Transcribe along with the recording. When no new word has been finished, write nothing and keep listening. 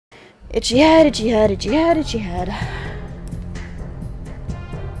Itchy head, itchy head, itchy head, itchy head.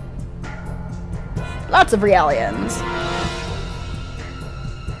 Lots of realians.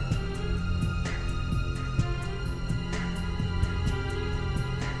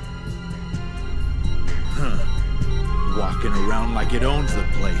 Huh. Walking around like it owns the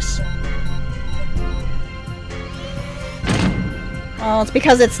place. Well, it's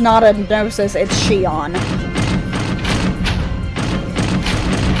because it's not a Gnosis, it's Shion.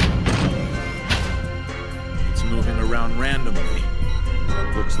 It's moving around randomly.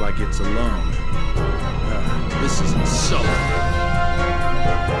 Looks like it's alone. This isn't so.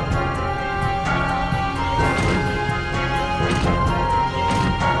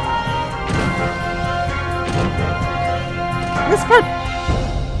 This part.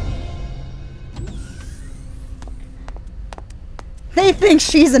 They think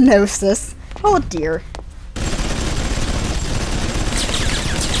she's a Gnosis. Oh dear.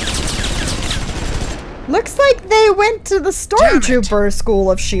 Looks like they went to the Stormtrooper School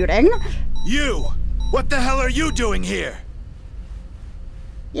of Shooting. You! What the hell are you doing here?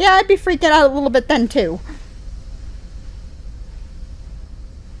 Yeah, I'd be freaking out a little bit then too.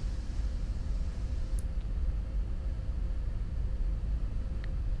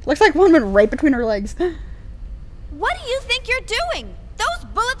 Looks like one went right between her legs. What do you think you're doing? Those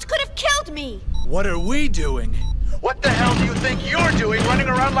bullets could have killed me! What are we doing? What the hell do you think you're doing running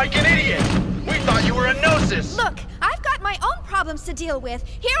around like an idiot? We thought you were a Gnosis! Look, I've got my own problems to deal with.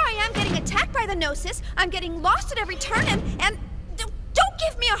 Here I am getting attacked by the Gnosis, I'm getting lost at every turn, and don't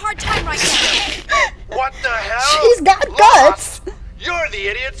give me a hard time right now! What the hell? She's got guts! You're the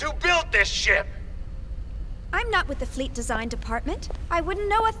idiots who built this ship! I'm not with the fleet design department. I wouldn't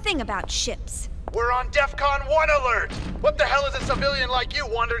know a thing about ships. We're on DEFCON 1 alert! What the hell is a civilian like you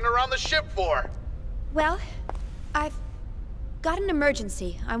wandering around the ship for? Well, I've got an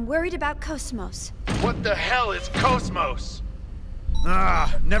emergency. I'm worried about kos-mos. What the hell is kos-mos?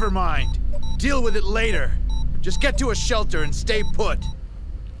 Ah, never mind. Deal with it later. Just get to a shelter and stay put.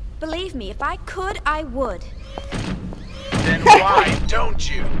 Believe me, if I could, I would. Then why don't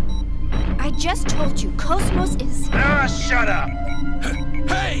you? I just told you, kos-mos is... Ah, shut up!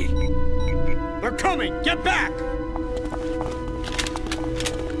 Hey! They're coming! Get back!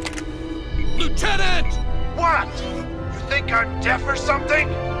 Lieutenant! What? You think I'm deaf or something?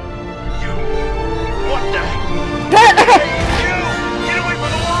 You... What the... Hey, you! Get away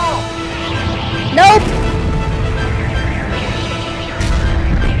from the wall! Nope!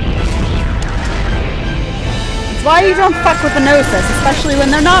 That's why you don't fuck with the Gnosis, especially when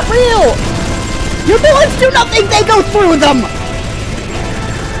they're not real! Your bullets do nothing, they go through them!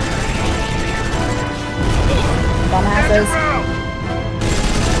 Dumbasses.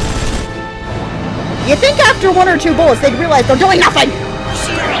 You think after one or two bullets they'd realize they're doing nothing!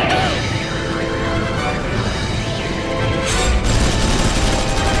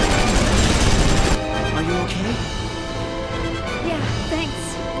 Are you okay? Yeah,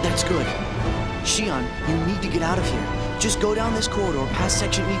 thanks. That's good. Shion, you need to get out of here. Just go down this corridor past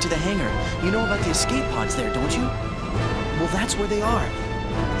Section E to the hangar. You know about the escape pods there, don't you? Well, that's where they are.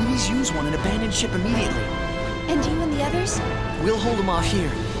 Please use one and abandon ship immediately. And you and the others? We'll hold them off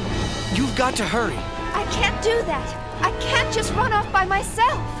here. You've got to hurry. I can't do that. I can't just run off by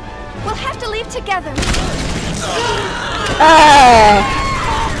myself. We'll have to leave together.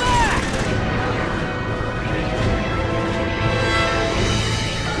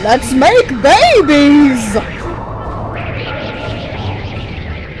 Let's make babies!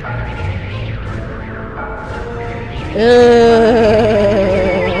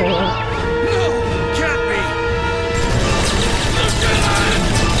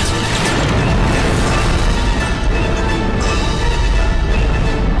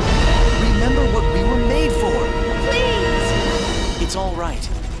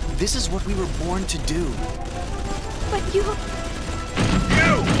 This is what we were born to do. But you...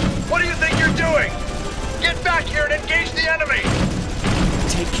 You! What do you think you're doing? Get back here and engage the enemy!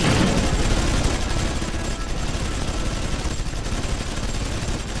 Take care.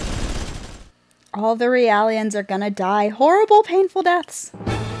 All the Realians are gonna die horrible, painful deaths.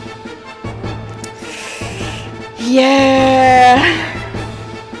 Yeah.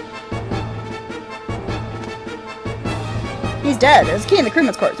 He's dead. There's a key in the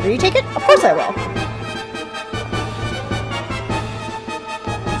crewman's corpse. Will you take it? Of course I will.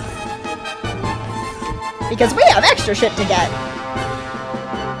 Because we have extra shit to get.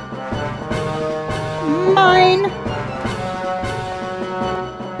 Mine.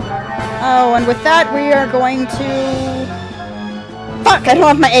 Oh, and with that, we are going to... Fuck, I don't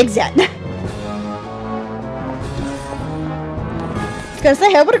have my eggs yet. was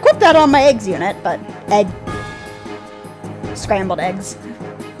gonna say, I would equip that on my eggs unit, but scrambled eggs.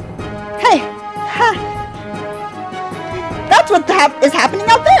 Hey! Ha! That's what is happening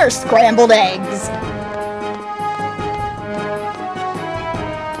out there! Scrambled eggs!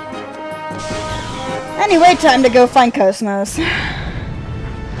 Anyway, time to go find Kos-mos.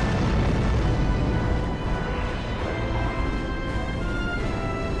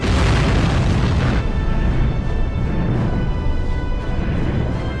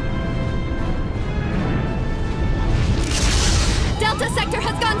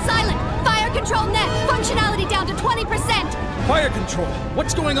 Fire control!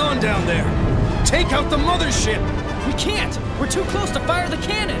 What's going on down there? Take out the mothership! We can't! We're too close to fire the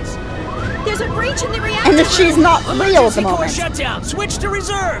cannons! There's a breach in the reactor! And if she's not real at the moment. Shutdown! Switch to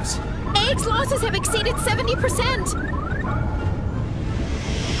reserves! AX losses have exceeded 70%!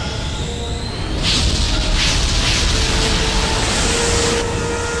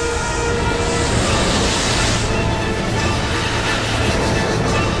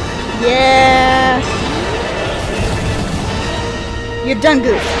 Yeah! You're done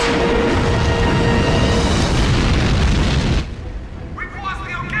goofed.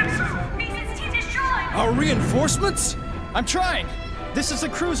 Our reinforcements? I'm trying! This is the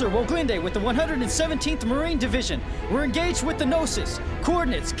cruiser Woglinde with the 117th Marine Division. We're engaged with the Gnosis.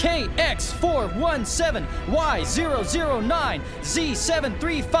 Coordinates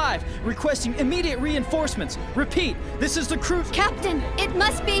KX4117Y009Z735. Requesting immediate reinforcements. Repeat, this is the crew. Captain, it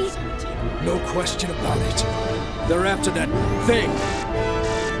must be. No question about it. They're after that thing.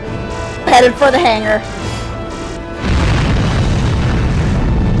 Headed for the hangar.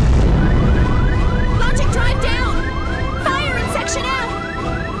 Logic drive down! Fire in section F!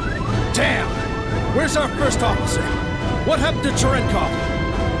 Damn! Where's our first officer? What happened to Cherenkov?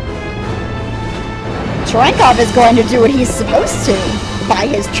 Cherenkov is going to do what he's supposed to by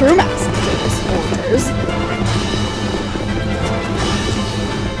his true master's orders.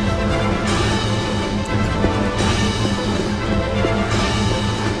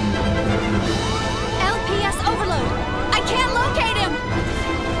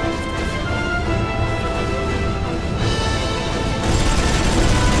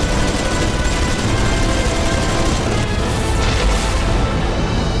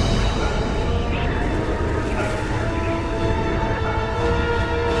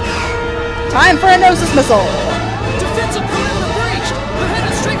 Time for a Gnosis missile! Defensive perimeter breached! We're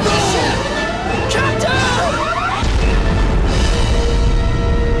headed straight for the ship! Captain!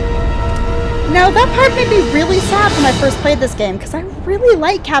 Now, that part made me really sad when I first played this game, because I really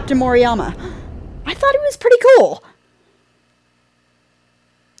like Captain Moriyama. I thought he was pretty cool.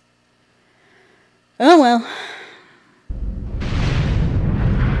 Oh well.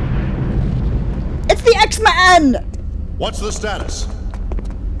 It's the X-Men! What's the status?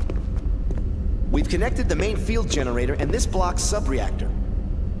 We've connected the main field generator and this block's sub-reactor.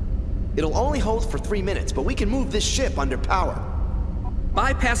 It'll only hold for 3 minutes, but we can move this ship under power.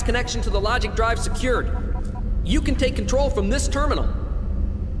 Bypass connection to the logic drive secured. You can take control from this terminal.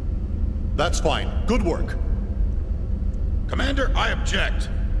 That's fine. Good work. Commander, I object.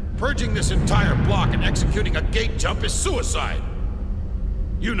 Purging this entire block and executing a gate jump is suicide.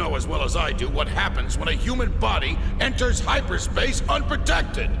 You know as well as I do what happens when a human body enters hyperspace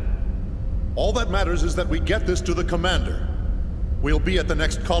unprotected. All that matters is that we get this to the commander. We'll be at the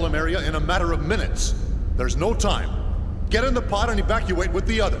next column area in a matter of minutes. There's no time. Get in the pod and evacuate with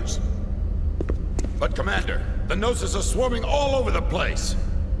the others. But Commander, the Gnosis are swarming all over the place.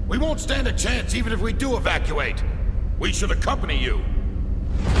 We won't stand a chance even if we do evacuate. We should accompany you.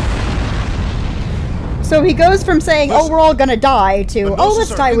 So he goes from saying, Listen, oh, we're all gonna die, to, oh,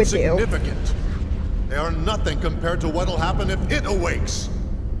 let's die with you. They are nothing compared to what'll happen if it awakes.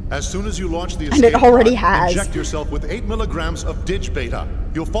 As soon as you launch the And escape it already pod, has. inject yourself with 8 milligrams of dig beta.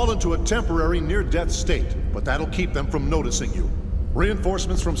 You'll fall into a temporary near-death state, but that'll keep them from noticing you.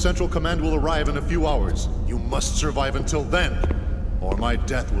 Reinforcements from Central Command will arrive in a few hours. You must survive until then, or my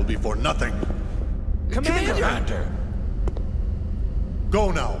death will be for nothing. Commander!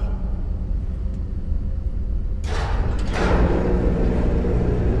 Go now.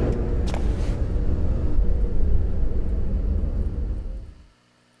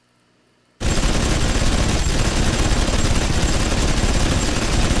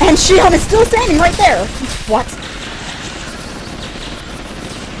 And Shion is still standing right there. What?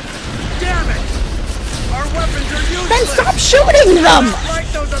 Damn it! Our weapons are useless! Then stop shooting them! Not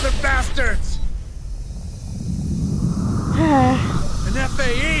like those other bastards! An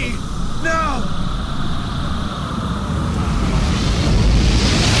FAE? No!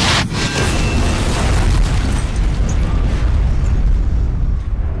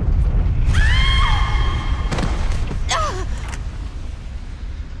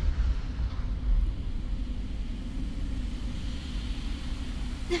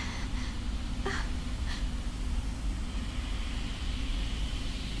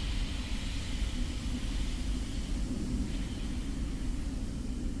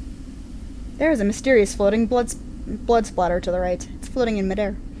 There is a mysterious floating blood splatter to the right. It's floating in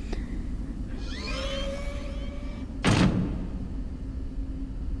midair.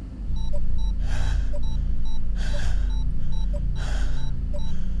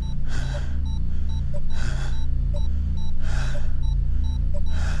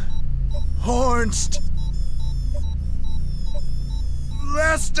 Hornst!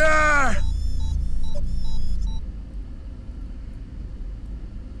 Lester!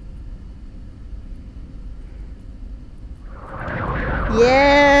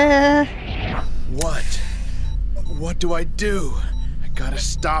 Yeah. What do I do? I gotta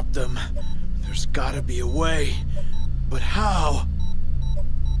stop them. There's gotta be a way. But how?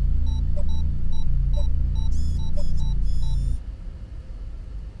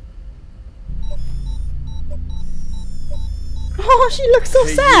 Oh, she looks so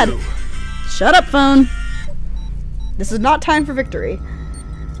Hey, sad. you. Shut up, phone. This is not time for victory.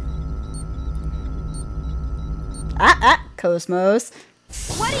 Kos-mos.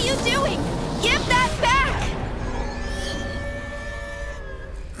 What are you doing? Give that back!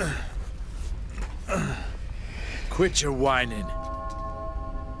 Quit your whining.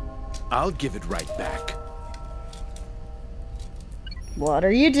 I'll give it right back. What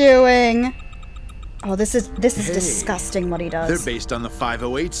are you doing? Oh, this is disgusting what he does. They're based on the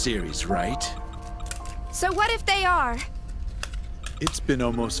 508 series, right? So what if they are? It's been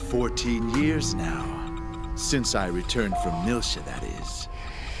almost 14 years now. Since I returned from Milsha, that is.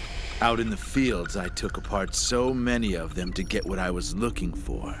 Out in the fields, I took apart so many of them to get what I was looking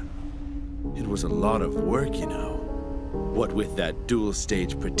for. It was a lot of work, you know. What with that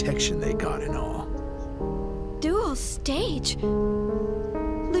dual-stage protection they got and all. Dual stage?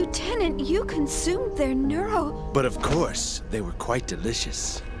 Lieutenant, you consumed their neuro... But of course, they were quite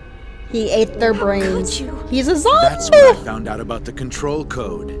delicious. He ate their How brains. could you? He's a zombie! That's when I found out about the control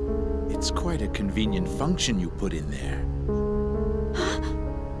code. It's quite a convenient function you put in there.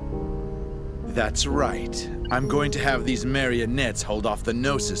 That's right. I'm going to have these marionettes hold off the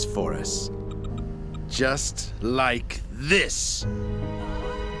Gnosis for us. Just like this.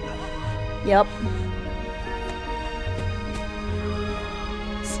 Yep.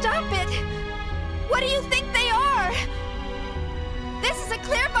 Stop it! What do you think they are? This is a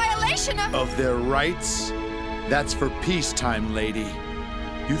clear violation Of their rights? That's for peacetime, lady.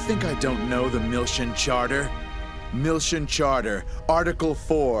 You think I don't know the Milshan Charter? Milshan Charter, Article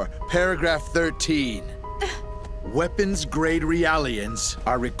 4, Paragraph 13. Weapons-grade Realians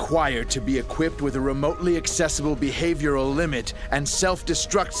are required to be equipped with a remotely accessible behavioral limit and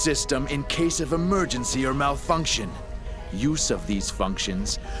self-destruct system in case of emergency or malfunction. Use of these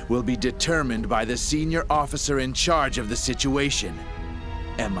functions will be determined by the senior officer in charge of the situation.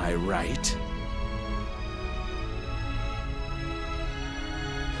 Am I right?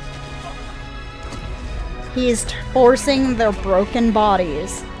 He's forcing their broken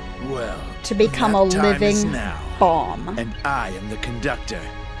bodies Well, to become a that time is living now, bomb. and I am the conductor.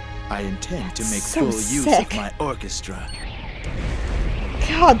 I intend to make so full use sick. of my orchestra.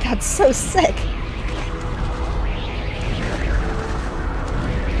 God, that's so sick.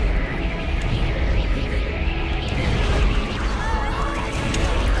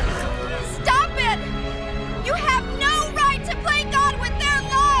 Stop it! You have no right to play God with their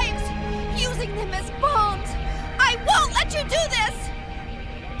lives! Using them as bombs! I won't let you do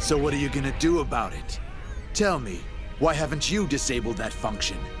this! So what are you gonna do about it? Tell me, why haven't you disabled that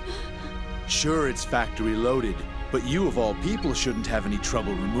function? Sure, it's factory loaded, but you of all people shouldn't have any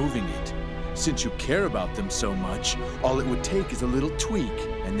trouble removing it. Since you care about them so much, all it would take is a little tweak,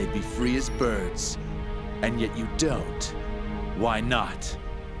 and they'd be free as birds. And yet you don't. Why not?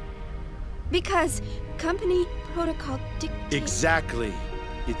 Because company protocol dictates... Exactly.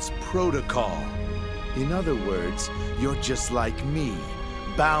 It's protocol. In other words, you're just like me,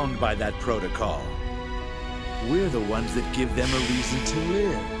 bound by that protocol. We're the ones that give them a reason to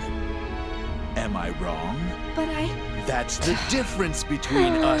live. Am I wrong? But That's the difference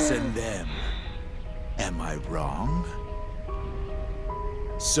between us and them. Am I wrong?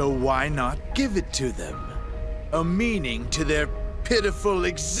 So why not give it to them? A meaning to their pitiful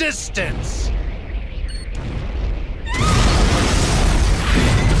existence!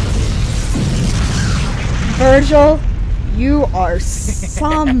 Virgil, you are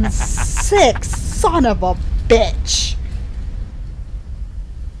some sick son of a bitch.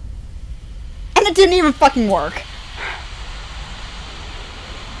 And it didn't even fucking work.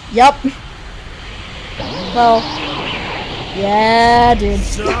 Yup. Well, yeah, dude.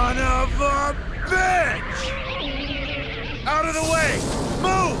 Son of a bitch! Out of the way!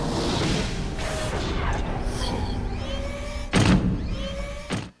 Move!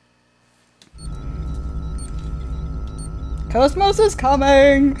 Kos-mos is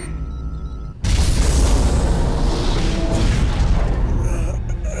coming!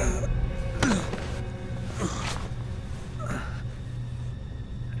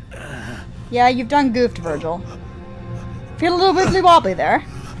 Yeah, you've done goofed, Virgil. Feel a little wibbly wobbly there.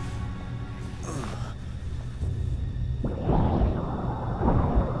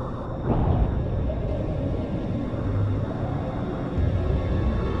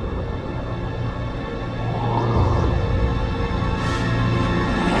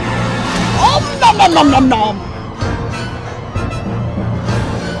 Nom nom nom nom!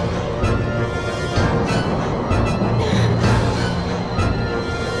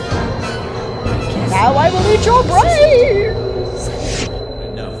 Now I will eat your brains!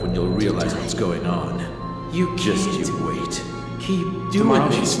 Enough when you'll realize what's going on. You wait. Keep doing Tomorrow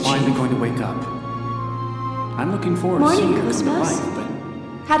this. she's finally going to wake up. I'm looking forward to Morning, seeing her come to Kos-mos. life,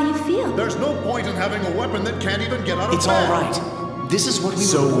 but How do you feel? There's no point in having a weapon that can't even get out of It's bed. all right. This is what we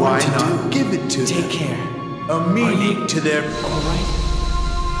So were why born to not do. give it to Take them? care. A meaning to their... All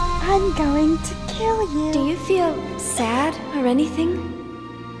right? I'm going to kill you. Do you feel sad or anything?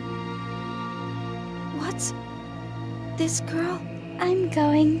 What's this girl? I'm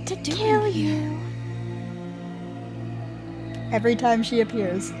going to kill you. Every time she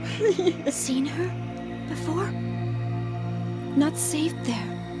appears. Seen her before? Not safe there.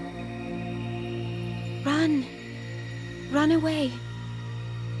 Run. Run away.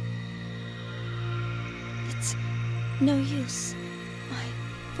 It's no use. My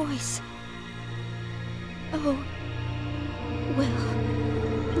voice. Oh.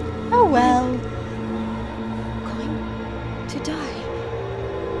 Well. Oh well.